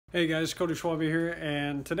Hey guys, Coty Schwabe here,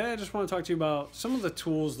 and today I just want to talk to you about some of the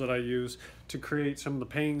tools that I use to create some of the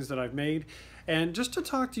paintings that I've made, and just to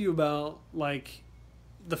talk to you about like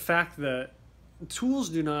the fact that tools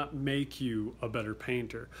do not make you a better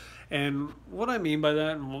painter. And what I mean by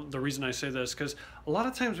that, and the reason I say this, because a lot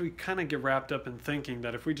of times we kind of get wrapped up in thinking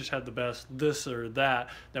that if we just had the best this or that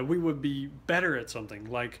we would be better at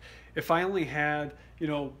something. Like if I only had,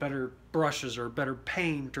 better brushes or better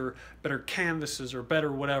paint or better canvases or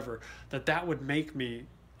better whatever, that would make me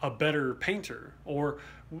a better painter. Or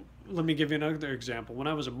let me give you another example. When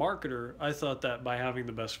I was a marketer, I thought that by having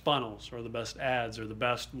the best funnels or the best ads or the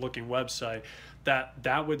best looking website,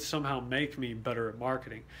 that would somehow make me better at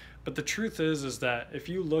marketing. But the truth is that if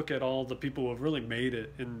you look at all the people who have really made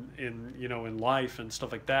it in life and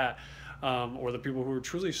stuff like that, or the people who are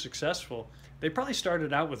truly successful, they probably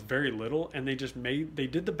started out with very little and they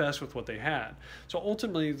did the best with what they had. So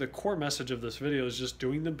ultimately the core message of this video is just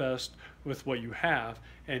doing the best with what you have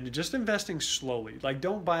and just investing slowly. Like,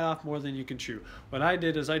 don't bite off more than you can chew. What I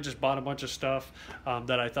did is I just bought a bunch of stuff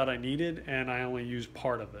that I thought I needed, and I only used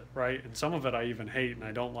part of it, right? And some of it I even hate and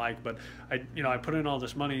I don't like, but I put in all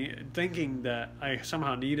this money thinking that I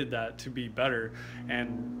somehow needed that to be better,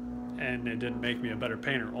 and it didn't make me a better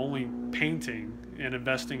painter. Only painting and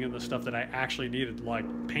investing in the stuff that I actually needed, like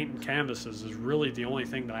paint and canvases, is really the only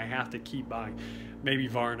thing that I have to keep buying. Maybe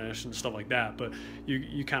varnish and stuff like that, but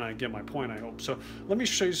you kind of get my point, I hope. So let me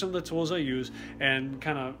show you some of the tools I use and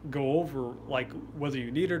kind of go over like whether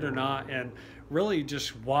you need it or not, and really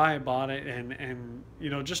just why I bought it, and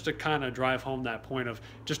just to kind of drive home that point of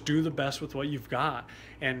just do the best with what you've got.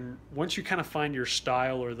 And once you kind of find your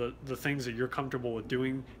style or the things that you're comfortable with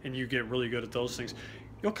doing and you get really good at those things,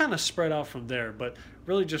 you'll kind of spread out from there, but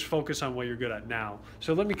really just focus on what you're good at now.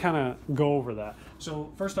 So let me kind of go over that.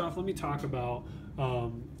 So first off, let me talk about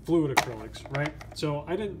fluid acrylics, right? So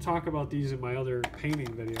I didn't talk about these in my other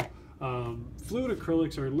painting video. Fluid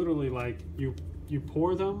acrylics are literally like you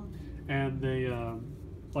pour them, and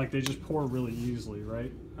they just pour really easily,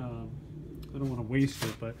 right? I don't want to waste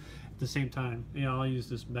it, but at the same time, I'll use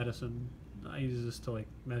this medicine. I use this to like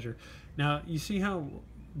measure. Now you see how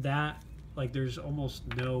that, like, there's almost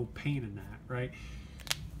no paint in that, right?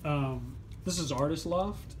 This is Artist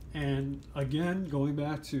Loft, and again, going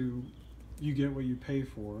back to you get what you pay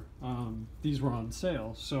for. These were on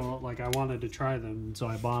sale, so like I wanted to try them, so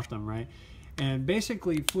I bought them, right? And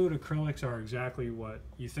basically, fluid acrylics are exactly what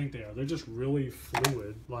you think they are. They're just really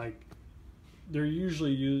fluid. Like, they're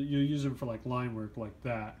usually you use them for like line work like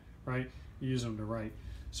that, right? You use them to write.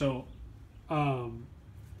 So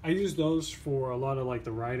I use those for a lot of like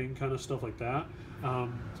the writing kind of stuff like that.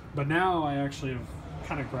 But now I actually have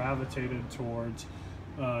kind of gravitated towards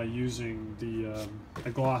using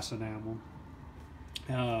the gloss enamel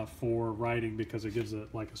for writing, because it gives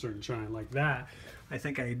it like a certain shine. Like that, I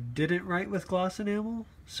think I didn't write with gloss enamel,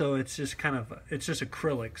 so it's just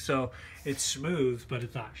acrylic, so it's smooth but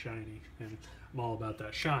it's not shiny, and I'm all about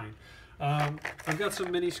that shine. I've got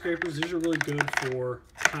some mini scrapers. These are really good for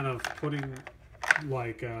kind of putting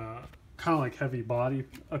like heavy body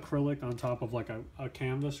acrylic on top of like a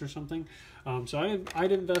canvas or something. So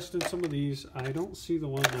I'd invest in some of these. I don't see the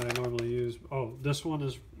one that I normally use. Oh, this one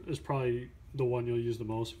is probably the one you'll use the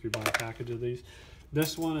most if you buy a package of these.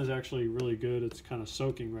 This one is actually really good. It's kind of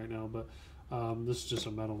soaking right now, but this is just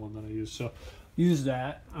a metal one that I use. So use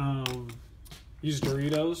that. Use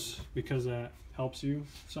Doritos because that helps you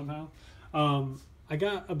somehow. I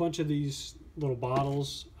got a bunch of these little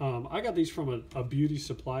bottles. I got these from a beauty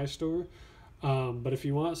supply store, but if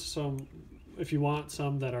you want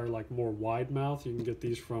some that are like more wide mouth, you can get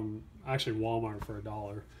these from actually Walmart for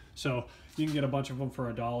 $1. So you can get a bunch of them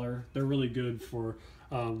for $1. They're really good for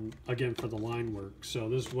again, for the line work. So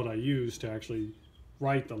this is what I use to actually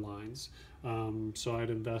write the lines. So I'd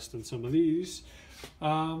invest in some of these.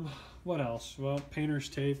 What else? Well, painter's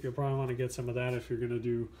tape. You'll probably want to get some of that if you're going to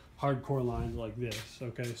do hardcore lines like this.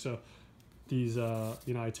 Okay, so these,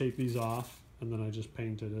 I taped these off, and then I just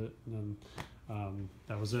painted it, and then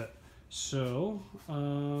that was it. So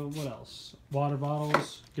what else? Water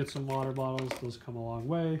bottles. Get some water bottles. Those come a long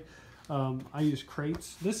way. I use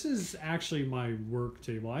crates. This is actually my work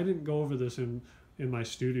table. I didn't go over this in my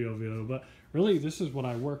studio video, but really this is what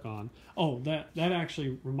I work on. Oh, that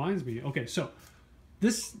actually reminds me. Okay, so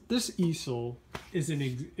this easel is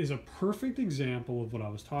a perfect example of what I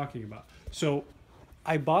was talking about. So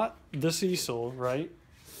I bought this easel, right,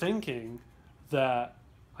 thinking that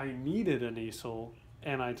I needed an easel,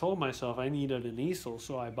 and I told myself I needed an easel,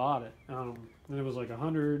 so I bought it. And it was like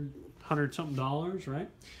 $100 something, right?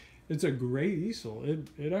 It's a great easel.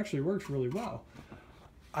 It actually works really well.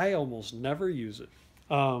 I almost never use it.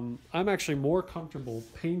 I'm actually more comfortable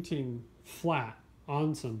painting flat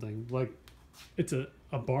on something. Like it's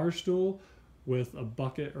a bar stool with a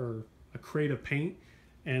bucket or a crate of paint,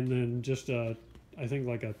 and then just I think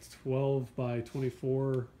like a 12 by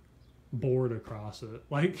 24 board across it.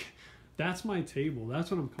 Like that's my table.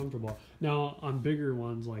 That's what I'm comfortable. Now on bigger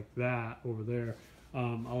ones like that over there,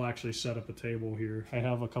 I'll actually set up a table here. I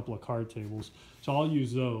have a couple of card tables, so I'll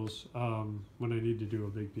use those when I need to do a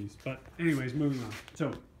big piece. But anyways, moving on.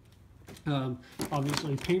 So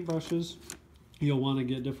obviously paintbrushes, you'll want to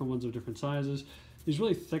get different ones of different sizes. These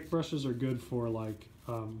really thick brushes are good for like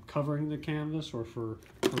covering the canvas or for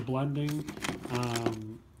blending.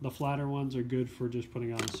 The flatter ones are good for just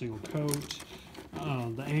putting on a single coat.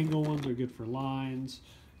 The angle ones are good for lines.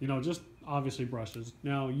 You know, just obviously brushes.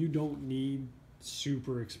 Now you don't need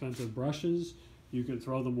super expensive brushes. You can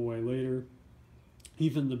throw them away later.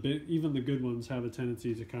 Even the good ones have a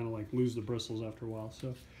tendency to kind of like lose the bristles after a while.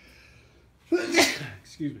 So,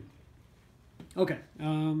 excuse me. Okay,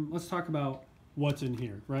 let's talk about what's in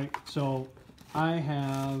here, right? So I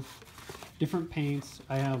have different paints.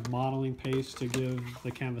 I have modeling paste to give the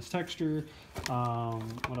canvas texture.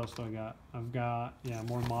 What else do I got? I've got, yeah,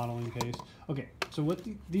 more modeling paste. Okay, so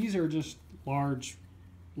these are just large,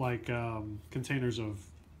 like containers of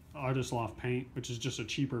Artist Loft paint, which is just a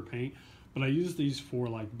cheaper paint. But I use these for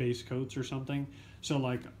like base coats or something. So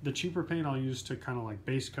like the cheaper paint I'll use to kind of like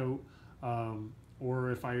base coat,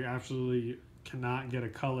 or if I absolutely cannot get a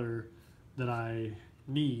color that I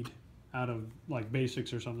need out of like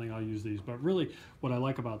basics or something, I'll use these. But really what I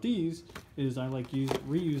like about these is I like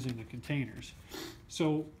reusing the containers.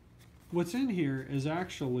 So what's in here is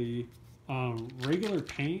actually regular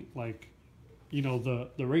paint, like, you know,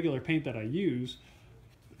 the regular paint that I use,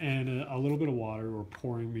 and a little bit of water or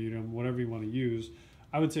pouring medium, whatever you want to use.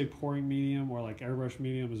 I would say pouring medium or like airbrush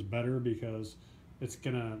medium is better because it's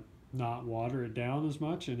gonna not water it down as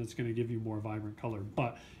much and it's gonna give you more vibrant color.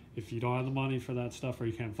 But if you don't have the money for that stuff or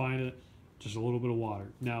you can't find it, just a little bit of water.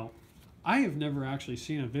 Now, I have never actually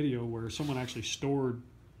seen a video where someone actually stored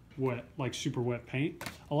wet, like super wet paint.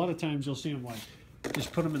 A lot of times you'll see them like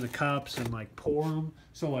just put them in the cups and like pour them.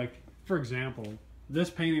 So like, for example, this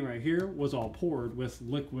painting right here was all poured with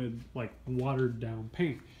liquid, like watered down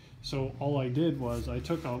paint. So all I did was I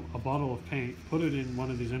took a bottle of paint, put it in one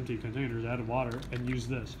of these empty containers, added water, and used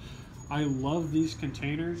this. I love these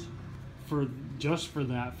containers just for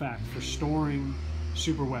that fact, for storing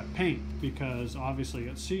super wet paint, because obviously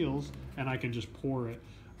it seals and I can just pour it.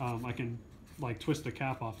 I can like twist the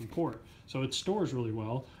cap off and pour it. So it stores really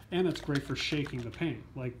well, and it's great for shaking the paint.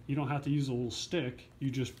 Like you don't have to use a little stick. You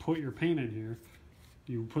just put your paint in here,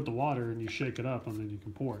 you put the water and you shake it up and then you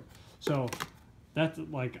can pour it. So that's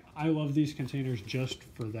like, I love these containers just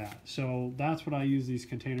for that. So that's what I use these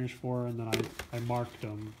containers for, and then I marked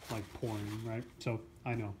them like pouring, right? So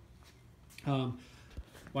I know.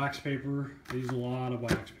 Wax paper, I use a lot of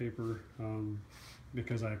wax paper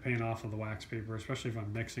because I paint off of the wax paper, especially if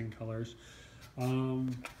I'm mixing colors.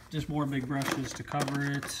 Just more big brushes to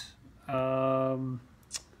cover it. I'm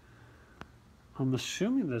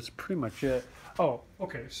assuming that's pretty much it. Oh,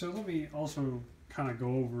 okay, so let me also kind of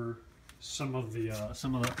go over some of the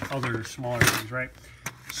other smaller things, right?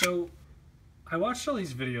 So I watched all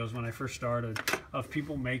these videos when I first started of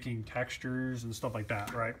people making textures and stuff like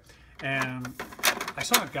that, right? And I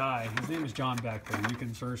saw a guy, his name is John Becker, you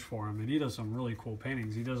can search for him, and he does some really cool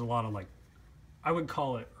paintings. He does a lot of like, I would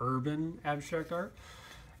call it urban abstract art.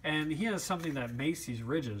 And he has something that makes these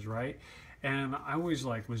ridges, right? And I always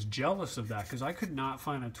like was jealous of that because I could not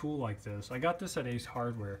find a tool like this. I got this at Ace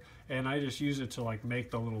Hardware, and I just use it to like make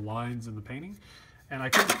the little lines in the painting. And I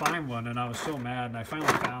couldn't find one, and I was so mad, and I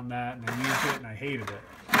finally found that, and I used it, and I hated it.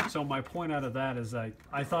 So my point out of that is like,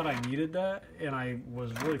 I thought I needed that, and I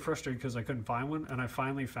was really frustrated because I couldn't find one, and I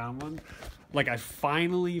finally found one. Like, I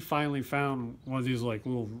finally found one of these like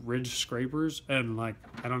little ridge scrapers, and like,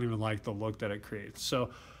 I don't even like the look that it creates.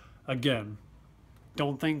 So again,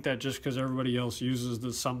 don't think that just because everybody else uses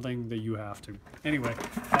this something that you have to. Anyway,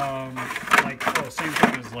 like, oh, same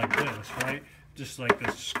thing as like this, right? Just like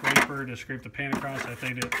this scraper to scrape the paint across. I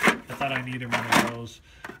thought I needed one of those.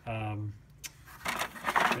 Yeah,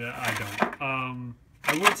 I don't.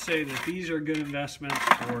 I would say that these are good investments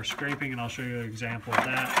for scraping, and I'll show you an example of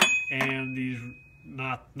that. And these,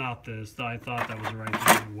 not this. I thought that was the right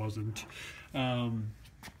thing. It wasn't. Let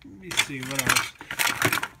me see what else.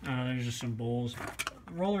 There's just some bowls.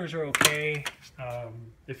 Rollers are okay.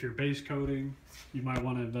 If you're base coating, you might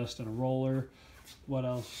want to invest in a roller. What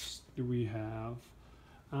else do we have?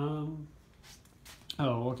 Oh,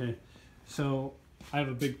 okay. So I have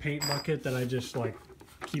a big paint bucket that I just like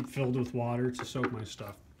keep filled with water to soak my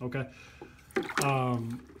stuff. Okay.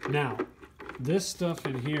 Now, this stuff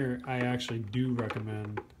in here I actually do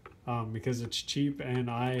recommend because it's cheap and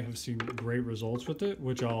I have seen great results with it,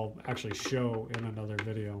 which I'll actually show in another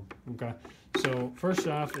video. Okay. So first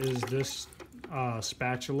off is this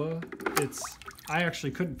spatula. I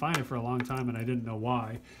actually couldn't find it for a long time and I didn't know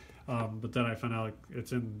why, but then I found out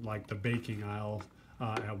it's in like the baking aisle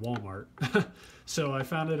at Walmart. So I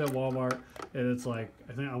found it at Walmart and it's like,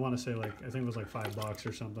 I think it was like $5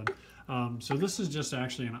 or something. So this is just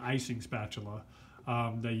actually an icing spatula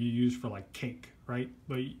that you use for like cake, right?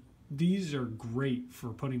 But these are great for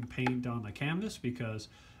putting paint on the canvas because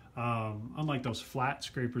unlike those flat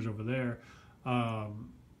scrapers over there,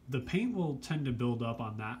 the paint will tend to build up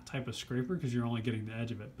on that type of scraper because you're only getting the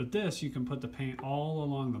edge of it. But this, you can put the paint all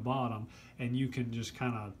along the bottom and you can just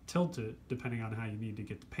kind of tilt it depending on how you need to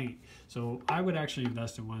get the paint. So I would actually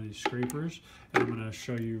invest in one of these scrapers, and I'm going to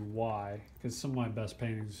show you why, because some of my best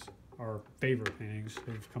paintings, or favorite paintings,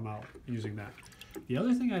 have come out using that. The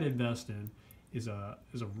other thing I'd invest in is a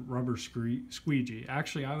rubber squeegee.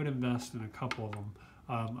 Actually, I would invest in a couple of them.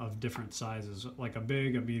 Of different sizes, like a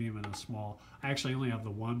big, a medium, and a small. I actually only have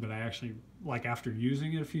the one, but I actually, like, after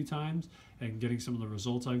using it a few times and getting some of the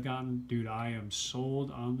results I've gotten, dude, I am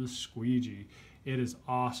sold on the squeegee. It is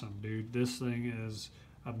awesome, dude. This thing is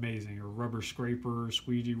amazing, or rubber scraper,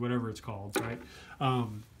 squeegee, whatever it's called, right?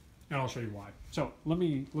 And I'll show you why. So let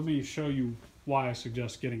me show you why I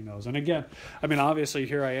suggest getting those. And again, I mean, obviously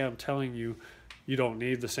here I am telling you, you don't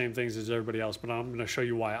need the same things as everybody else, but I'm going to show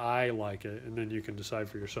you why I like it, and then you can decide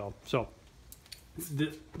for yourself. So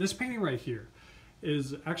this painting right here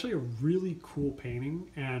is actually a really cool painting,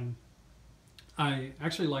 and I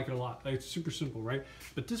actually like it a lot. It's super simple, right?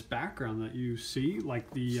 But this background that you see, like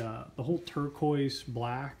the whole turquoise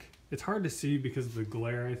black, it's hard to see because of the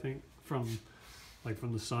glare, I think, from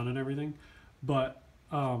the sun and everything. But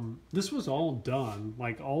this was all done,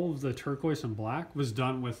 like all of the turquoise and black was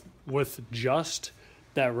done with just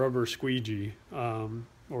that rubber squeegee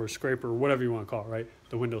or scraper, whatever you want to call it, right?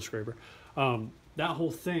 The window scraper. That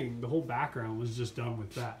whole thing, the whole background was just done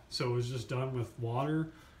with that. So it was just done with water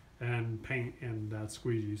and paint and that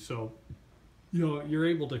squeegee. So, you know, you're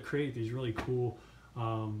able to create these really cool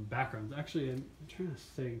backgrounds. Actually, I'm trying to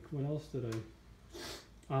think, what else did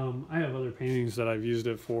I have other paintings that I've used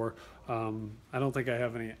it for. I don't think I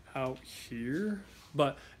have any out here,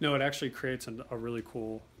 but no, it actually creates a really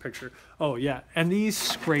cool picture. Oh yeah, and these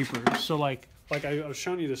scrapers. So like I was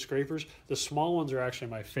showing you the scrapers, the small ones are actually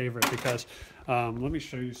my favorite because, let me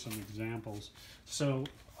show you some examples. So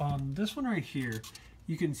on this one right here,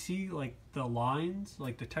 you can see like the lines,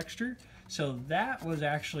 like the texture. So that was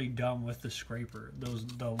actually done with the scraper,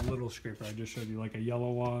 the little scraper I just showed you, like a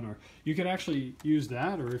yellow one, or you could actually use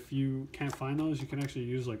that, or if you can't find those, you can actually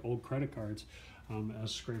use like old credit cards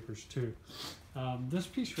as scrapers too. This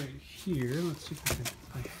piece right here, let's see if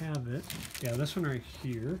I have it. Yeah, this one right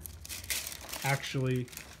here, actually,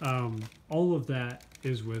 all of that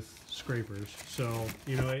is with scrapers. So,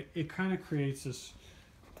 you know, it kind of creates this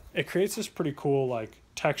pretty cool like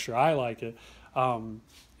texture. I like it.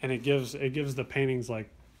 And it gives the paintings like,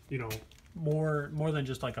 you know, more than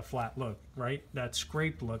just like a flat look, right? That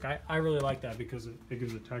scraped look. I really like that because it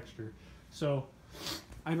gives it texture. So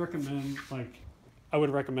I would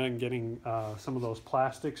recommend getting some of those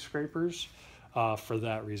plastic scrapers for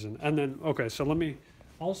that reason. And then, okay, so let me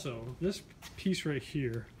also, this piece right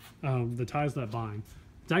here, the ties that bind,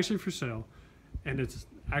 it's actually for sale, and it's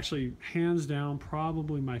actually hands down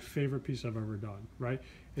probably my favorite piece I've ever done, right?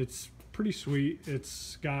 It's pretty sweet.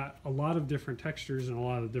 It's got a lot of different textures and a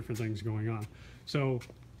lot of different things going on. So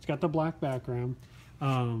it's got the black background,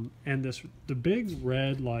 and the big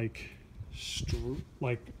red like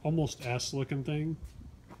almost S looking thing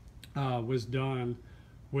was done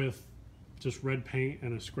with just red paint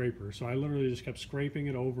and a scraper. So I literally just kept scraping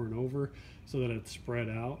it over and over so that it spread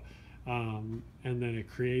out, and then it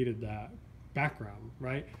created that background,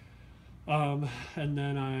 right? And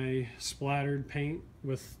then I splattered paint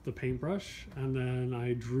with the paintbrush, and then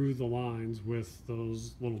I drew the lines with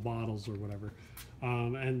those little bottles or whatever,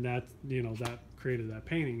 and that, you know, that created that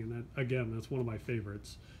painting. And that, again, that's one of my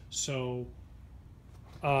favorites. So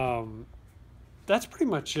that's pretty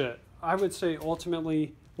much it. I would say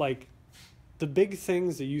ultimately, like, the big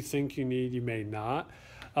things that you think you need, you may not,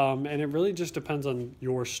 and it really just depends on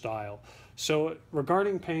your style. So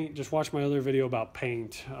regarding paint, just watch my other video about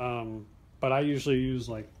paint. But I usually use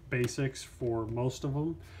like basics for most of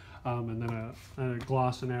them, and then a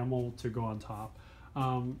gloss enamel to go on top.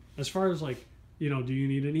 As far as like, you know, do you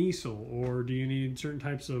need an easel, or do you need certain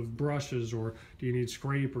types of brushes, or do you need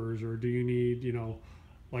scrapers, or do you need, you know,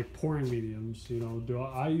 like pouring mediums. You know,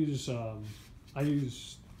 I use I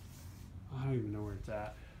don't even know where it's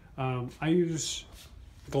at. I use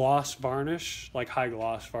gloss varnish, like high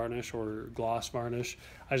gloss varnish or gloss varnish.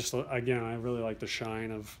 I just, again, I really like the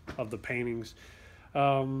shine of the paintings.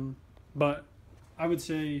 But I would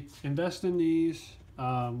say invest in these,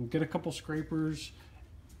 get a couple scrapers,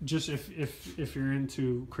 just if you're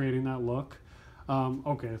into creating that look.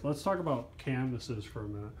 Okay, let's talk about canvases for a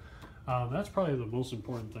minute. That's probably the most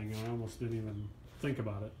important thing, and I almost didn't even think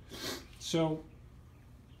about it. So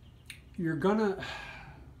you're gonna,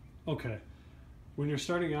 okay, when you're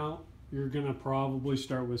starting out, you're gonna probably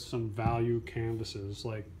start with some value canvases.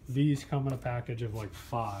 Like these come in a package of like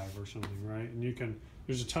 5 or something, right? And you can,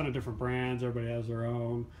 there's a ton of different brands, everybody has their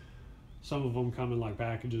own. Some of them come in like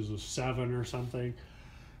packages of 7 or something.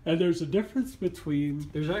 And there's a difference between,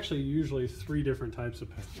 there's actually usually 3 different types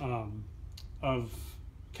of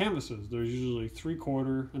canvases. There's usually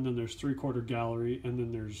 3/4, and then there's 3/4 gallery, and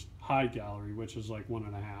then there's high gallery, which is like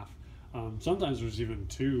 1.5. Sometimes there's even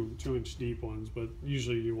 2-inch deep ones, but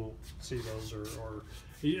usually you won't see those, or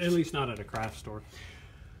at least not at a craft store.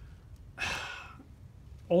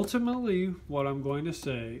 Ultimately, what I'm going to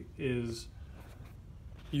say is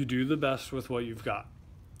you do the best with what you've got.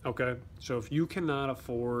 Okay, so if you cannot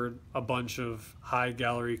afford a bunch of high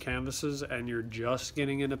gallery canvases and you're just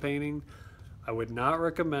getting into painting, I would not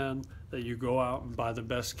recommend that you go out and buy the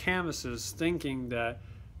best canvases thinking that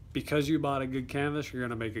because you bought a good canvas, you're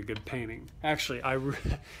gonna make a good painting. Actually,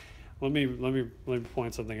 let me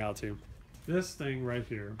point something out to you. This thing right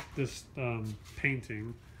here, this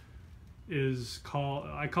painting is called,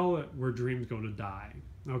 I call it Where Dreams Go to Die.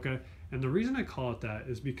 Okay, and the reason I call it that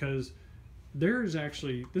is because there's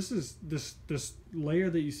actually, this layer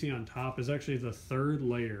that you see on top is actually the 3rd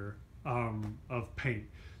layer of paint.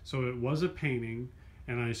 So it was a painting,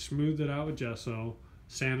 and I smoothed it out with gesso,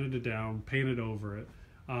 sanded it down, painted over it,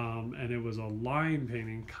 and it was a line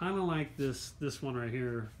painting, kind of like this one right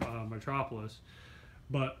here, Metropolis,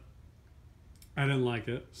 but I didn't like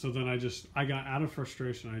it. So then I got out of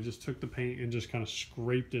frustration. I just took the paint and just kind of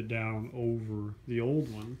scraped it down over the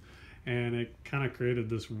old one, and it kind of created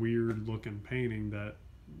this weird looking painting that,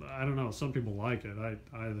 I don't know, some people like it. I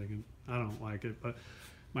think I don't like it, but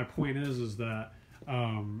my point is that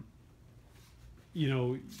you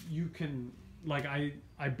know, you can, like,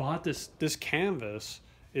 I bought this canvas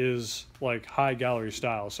is like high gallery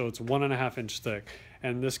style, so it's 1.5-inch thick,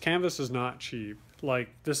 and this canvas is not cheap. Like,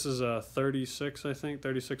 this is a 36, I think,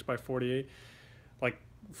 36 by 48. Like,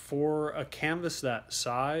 for a canvas that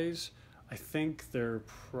size, I think they're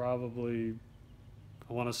probably,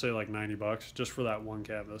 I want to say like $90 just for that one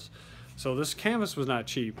canvas. So this canvas was not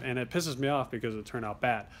cheap, and it pisses me off because it turned out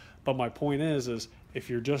bad. But my point is if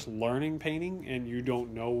you're just learning painting and you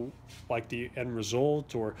don't know like the end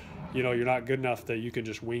result, or you know, you're not good enough that you can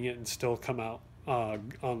just wing it and still come out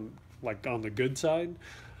on the good side,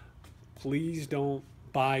 please don't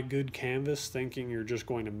buy good canvas thinking you're just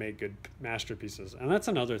going to make good masterpieces. And that's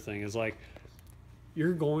another thing, is like,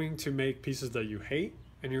 you're going to make pieces that you hate,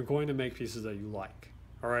 and you're going to make pieces that you like.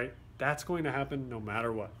 All right, that's going to happen no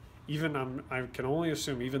matter what. Even I can only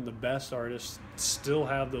assume even the best artists still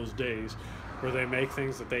have those days where they make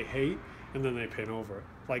things that they hate and then they paint over it.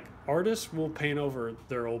 Like, artists will paint over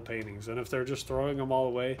their old paintings, and if they're just throwing them all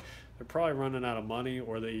away, they're probably running out of money,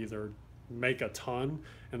 or they either make a ton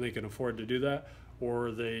and they can afford to do that,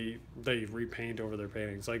 or they repaint over their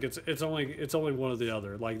paintings. Like, it's only one or the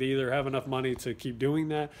other. Like, they either have enough money to keep doing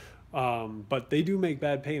that, but they do make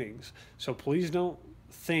bad paintings. So please don't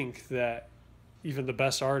think that even the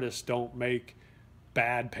best artists don't make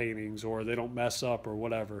bad paintings, or they don't mess up or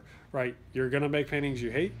whatever, right? You're gonna make paintings you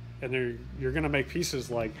hate, and you're gonna make pieces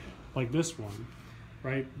like this one,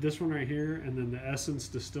 right? This one right here, and then the essence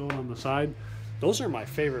distilled on the side. Those are my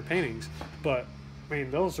favorite paintings, but I mean,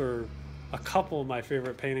 those are a couple of my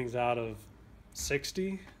favorite paintings out of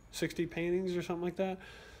 60 paintings or something like that.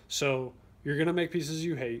 So you're gonna make pieces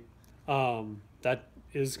you hate. That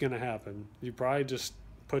is gonna happen. You probably just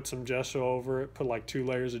put some gesso over it, put like 2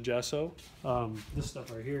 layers of gesso. This stuff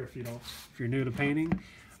right here, if you're new to painting,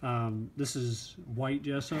 this is white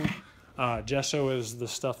gesso. Gesso is the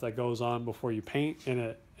stuff that goes on before you paint,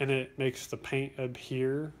 and it makes the paint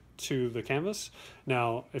adhere to the canvas.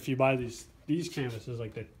 Now, if you buy these canvases,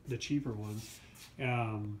 like the cheaper ones,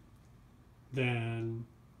 then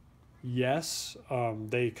yes,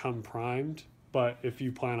 they come primed. But if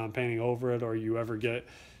you plan on painting over it, or you ever get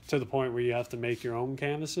to the point where you have to make your own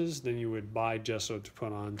canvases, then you would buy gesso to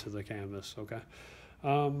put onto the canvas, okay?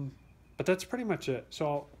 But that's pretty much it.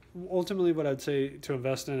 So ultimately what I'd say to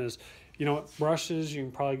invest in is, you know what, brushes you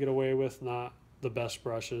can probably get away with not the best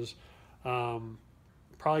brushes.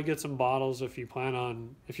 Probably get some bottles if you plan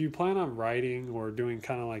on writing or doing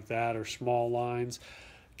kind of like that, or small lines.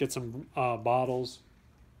 Get some bottles.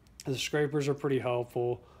 The scrapers are pretty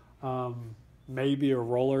helpful. Maybe a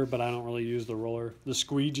roller, but I don't really use the roller. The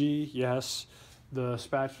squeegee, yes. The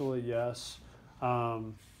spatula, yes.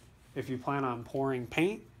 If you plan on pouring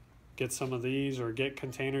paint, get some of these, or get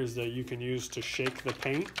containers that you can use to shake the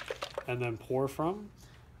paint and then pour from.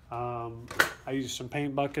 I use some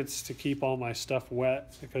paint buckets to keep all my stuff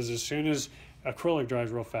wet, because as soon as acrylic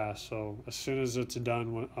dries real fast, so as soon as it's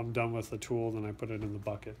done, when I'm done with the tool, then I put it in the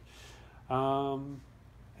bucket.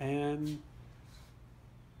 And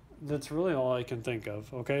that's really all I can think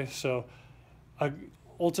of. Okay, so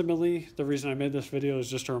ultimately the reason I made this video is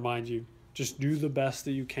just to remind you, just do the best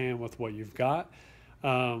that you can with what you've got.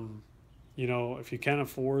 You know, if you can't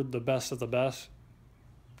afford the best of the best,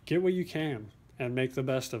 get what you can and make the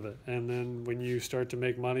best of it. And then when you start to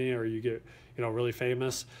make money, or you get, you know, really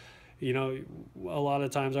famous, you know, a lot of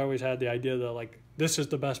times I always had the idea that, like, this is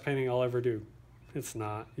the best painting I'll ever do. It's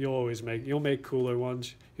not. You'll make cooler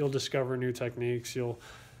ones. You'll discover new techniques. You'll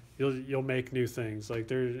make new things. Like,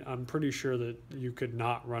 I'm pretty sure that you could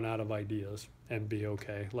not run out of ideas and be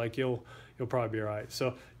okay. Like, you'll probably be all right.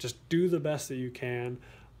 So just do the best that you can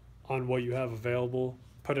on what you have available.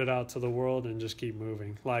 Put it out to the world and just keep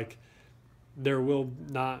moving. Like, there will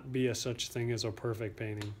not be a such thing as a perfect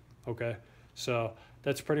painting. Okay, so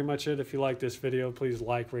that's pretty much it. If you like this video, please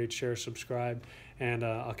like, rate, share, subscribe, and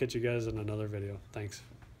I'll catch you guys in another video. Thanks.